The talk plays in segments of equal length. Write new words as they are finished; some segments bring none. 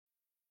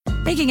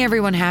Making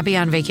everyone happy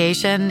on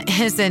vacation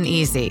isn't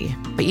easy.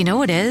 But you know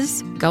what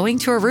is? Going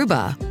to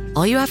Aruba.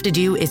 All you have to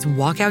do is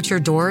walk out your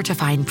door to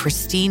find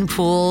pristine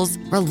pools,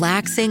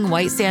 relaxing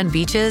white sand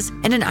beaches,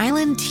 and an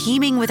island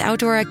teeming with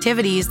outdoor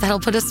activities that'll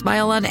put a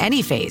smile on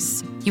any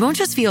face. You won't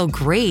just feel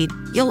great,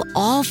 you'll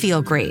all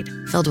feel great,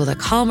 filled with a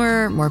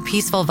calmer, more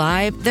peaceful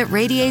vibe that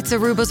radiates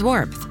Aruba's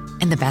warmth.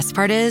 And the best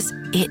part is,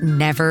 it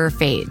never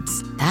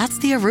fades. That's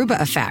the Aruba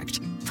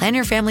effect. Plan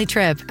your family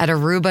trip at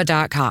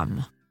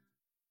Aruba.com.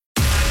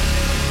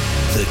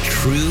 The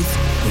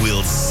truth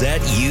will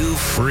set you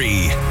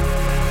free.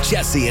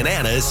 Jesse and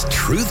Anna's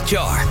Truth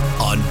Jar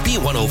on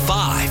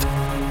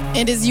B105.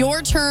 It is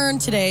your turn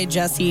today,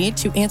 Jesse,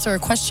 to answer a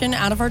question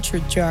out of our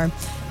Truth Jar.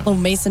 A little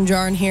mason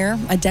jar in here.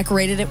 I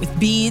decorated it with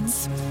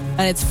beads,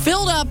 and it's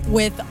filled up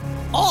with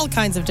all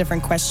kinds of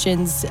different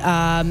questions.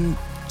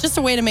 Just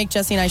a way to make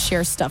Jesse and I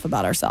share stuff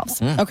about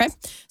ourselves. Okay?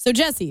 So,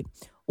 Jesse,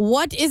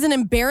 what is an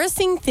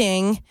embarrassing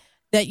thing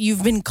that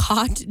you've been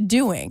caught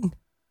doing?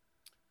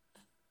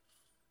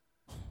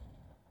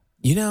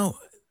 You know,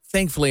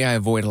 thankfully, I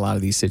avoid a lot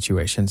of these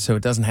situations, so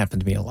it doesn't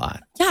happen to me a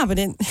lot. Yeah, but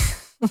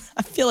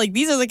I feel like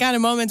these are the kind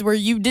of moments where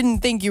you didn't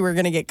think you were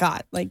going to get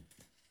caught. Like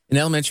in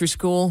elementary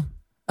school.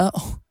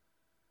 Oh.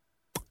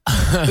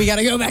 We got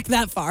to go back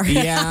that far.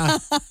 Yeah.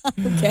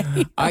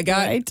 Okay. I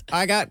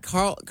got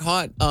caught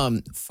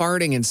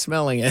farting and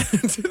smelling it.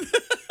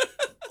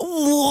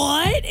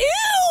 What?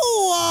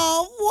 Ew.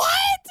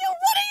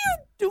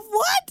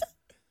 What?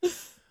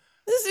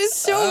 This is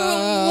so...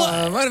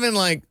 It might have been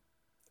like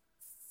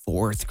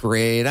 4th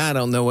grade. I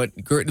don't know what,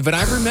 but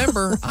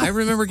I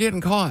remember getting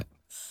caught.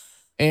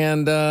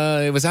 And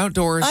it was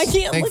outdoors. I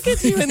can't look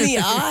at you in the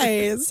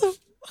eyes.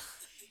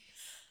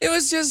 It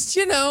was just,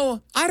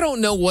 I don't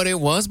know what it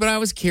was, but I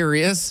was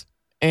curious.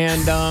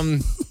 And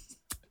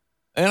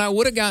and I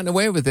would have gotten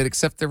away with it,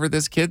 except there was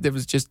this kid that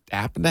was just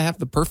happened to have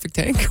the perfect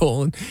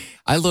ankle. And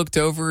I looked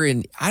over,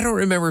 and I don't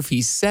remember if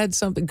he said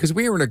something, because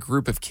we were in a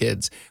group of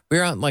kids. We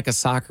were out in like a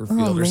soccer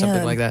field or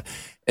something like that.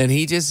 And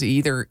he just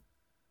either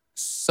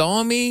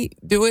saw me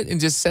do it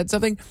and just said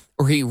something,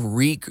 or he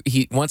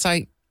once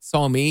I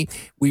saw me,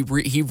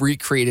 he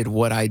recreated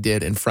what I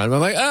did in front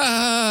of him. I'm like,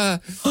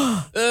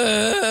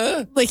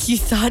 Like you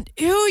thought,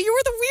 ew, you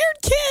were the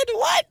weird kid.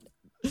 What?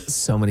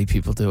 So many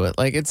people do it.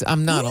 Like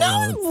I'm not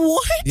alone.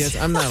 What? Yes,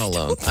 I'm not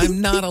alone.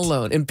 I'm not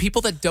alone. And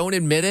people that don't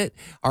admit it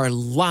are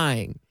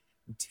lying.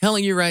 I'm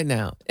telling you right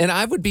now. And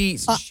I would be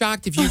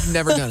shocked if you've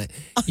never done it.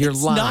 You're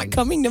lying. Not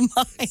coming to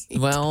mind.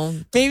 Well,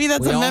 maybe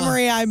that's a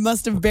memory I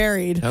must have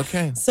buried.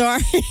 Okay.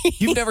 Sorry.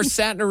 You've never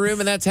sat in a room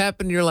and that's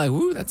happened. And you're like,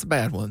 ooh, that's a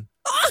bad one.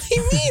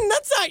 I mean,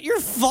 that's not your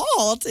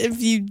fault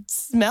if you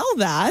smell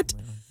that.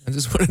 I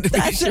just wanted to be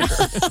sure.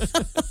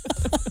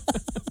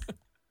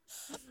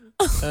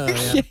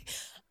 Yeah.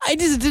 I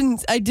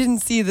didn't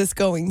see this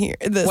going here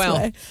this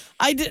way.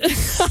 I did.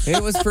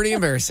 It was pretty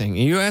embarrassing.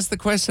 You asked the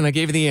question, I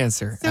gave you the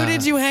answer. So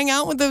did you hang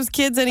out with those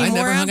kids anymore? I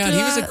never hung out. After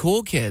He was a that?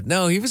 cool kid.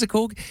 No, he was a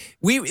cool.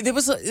 It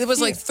was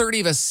like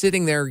 30 of us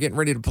sitting there getting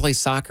ready to play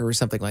soccer or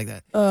something like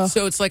that.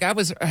 So it's like I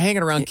was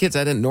hanging around kids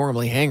I didn't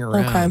normally hang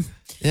around. Okay.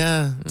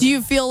 Yeah. Do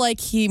you feel like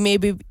he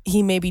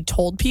maybe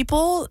told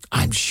people?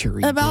 I'm sure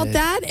he about did.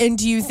 that, and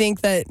do you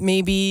think that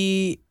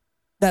maybe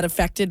that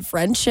affected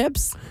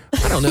friendships?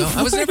 I don't know.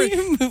 I was never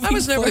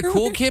forward? the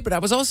cool kid, but I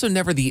was also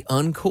never the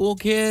uncool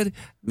kid.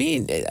 I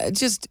don't know.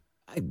 Just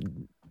I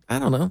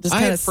kinda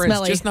had friends,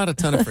 smelly. just not a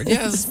ton of friends.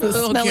 Yeah, Just a a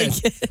little smelly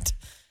kid. kid.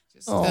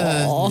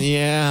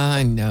 Yeah,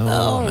 I know.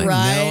 All I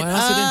right. know. I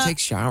also didn't take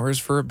showers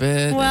for a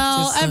bit.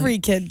 Well, every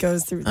kid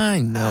goes through that. I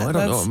know. I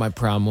don't know what my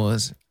problem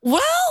was.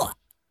 Well,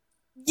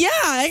 yeah,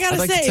 I gotta I'd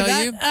like to say tell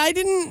that you, I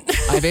didn't.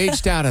 I've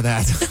aged out of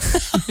that.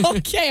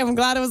 Okay, I'm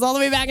glad it was all the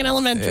way back in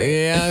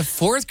elementary. Yeah,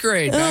 4th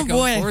grade. Back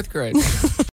boy. on 4th grade.